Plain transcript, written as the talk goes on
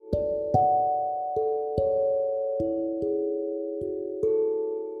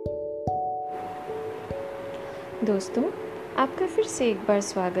दोस्तों, आपका फिर से एक बार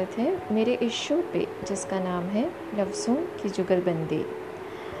स्वागत है मेरे इस शो पे जिसका नाम है लफ्ज़ों की जुगलबंदी।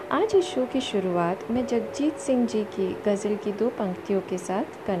 आज इस शो की शुरुआत मैं जगजीत सिंह जी की गज़ल की 2 पंक्तियों के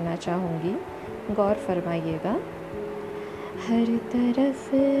साथ करना चाहूँगी। गौर फरमाइएगा। हर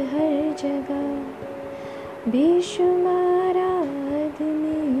तरफ हर जगह बेशुमार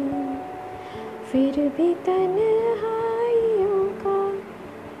आदमी, फिर भी तन्हाइयों का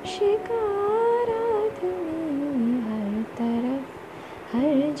शिकार आदमी। हर तरफ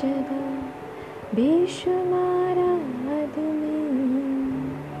हर जगह बेशुमार आदमी।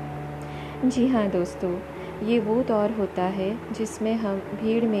 जी हाँ दोस्तों, ये वो दौर होता है जिसमें हम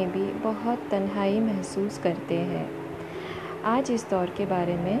भीड़ में भी बहुत तन्हाई महसूस करते हैं। आज इस दौर के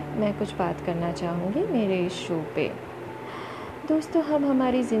बारे में मैं कुछ बात करना चाहूँगी मेरे इस शो पे। दोस्तों, हम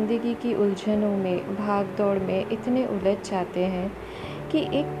हमारी ज़िंदगी की उलझनों में, भाग दौड़ में इतने उलझ जाते हैं कि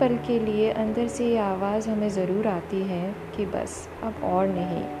एक पल के लिए अंदर से ये आवाज़ हमें ज़रूर आती है कि बस अब और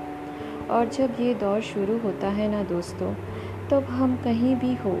नहीं। और जब ये दौर शुरू होता है ना दोस्तों, तब हम कहीं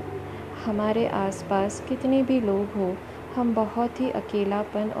भी हो, हमारे आसपास कितने भी लोग हो, हम बहुत ही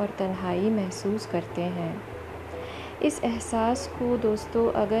अकेलापन और तन्हाई महसूस करते हैं। इस एहसास को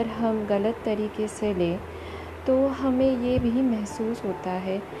दोस्तों अगर हम गलत तरीके से लें तो हमें ये भी महसूस होता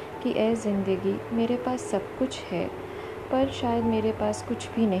है कि ऐ ज़िंदगी, मेरे पास सब कुछ है पर शायद मेरे पास कुछ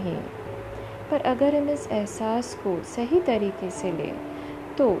भी नहीं। पर अगर हम इस एहसास को सही तरीके से लें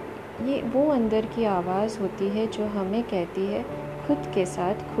तो ये वो अंदर की आवाज़ होती है जो हमें कहती है खुद के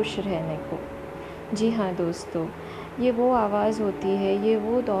साथ खुश रहने को। जी हाँ दोस्तों, ये वो आवाज़ होती है, ये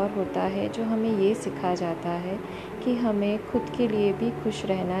वो दौर होता है जो हमें ये सिखा जाता है कि हमें खुद के लिए भी खुश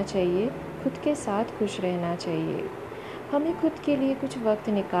रहना चाहिए, खुद के साथ खुश रहना चाहिए। हमें खुद के लिए कुछ वक्त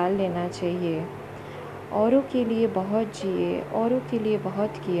निकाल लेना चाहिए। औरों के लिए बहुत जिए, औरों के लिए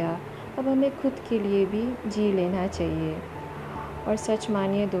बहुत किया, अब हमें खुद के लिए भी जी लेना चाहिए। और सच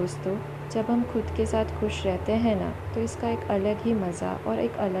मानिए दोस्तों, जब हम खुद के साथ खुश रहते हैं ना, तो इसका एक अलग ही मज़ा और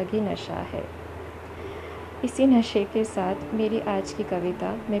एक अलग ही नशा है। इसी नशे के साथ मेरी आज की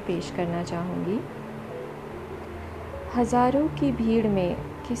कविता मैं पेश करना चाहूँगी। हज़ारों की भीड़ में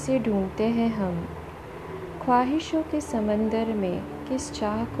किसे ढूंढते हैं हम, ख्वाहिशों के समंदर में किस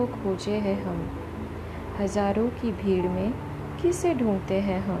चाह को खोजे हैं हम। हज़ारों की भीड़ में किसे ढूंढते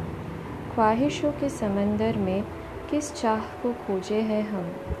हैं हम, ख्वाहिशों के समंदर में किस चाह को खोजे हैं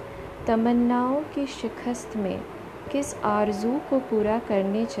हम। तमन्नाओं की शिकस्त में किस आरज़ू को पूरा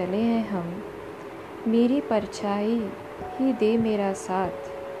करने चले हैं हम। मेरी परछाई ही दे मेरा साथ,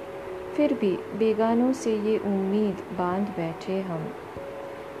 फिर भी बेगानों से ये उम्मीद बांध बैठे हम।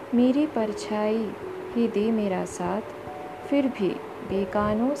 मेरी परछाई ही दे मेरा साथ, फिर भी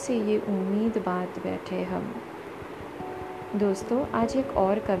बेगानों से ये उम्मीद बांध बैठे हम। दोस्तों, आज एक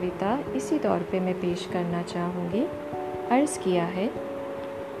और कविता इसी दौर पे मैं पेश करना चाहूँगी। अर्ज़ किया है,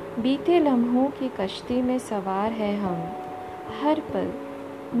 बीते लम्हों की कश्ती में सवार है हम, हर पल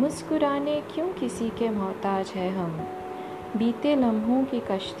मुस्कुराने क्यों किसी के मोहताज है हम। बीते लम्हों की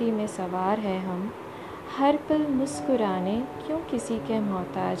कश्ती में सवार है हम, हर पल मुस्कुराने क्यों किसी के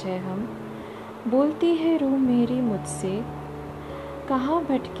मोहताज है हम। बोलती है रूह मेरी मुझसे, कहाँ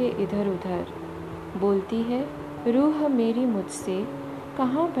भटके इधर उधर। बोलती है रूह मेरी मुझसे,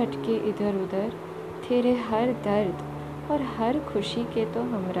 कहाँ भटके इधर उधर। तेरे हर दर्द और हर खुशी के तो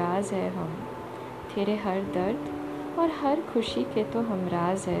हमराज है हम। तेरे हर दर्द और हर खुशी के तो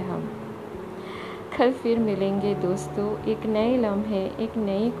हमराज है हम। कल फिर मिलेंगे दोस्तों एक नए लम्हे, एक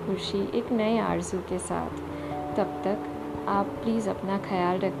नई खुशी, एक नए आरज़ू के साथ। तब तक आप प्लीज़ अपना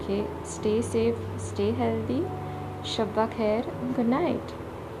ख्याल रखिए। Stay safe, stay healthy. शब्बा खैर, गुड नाइट।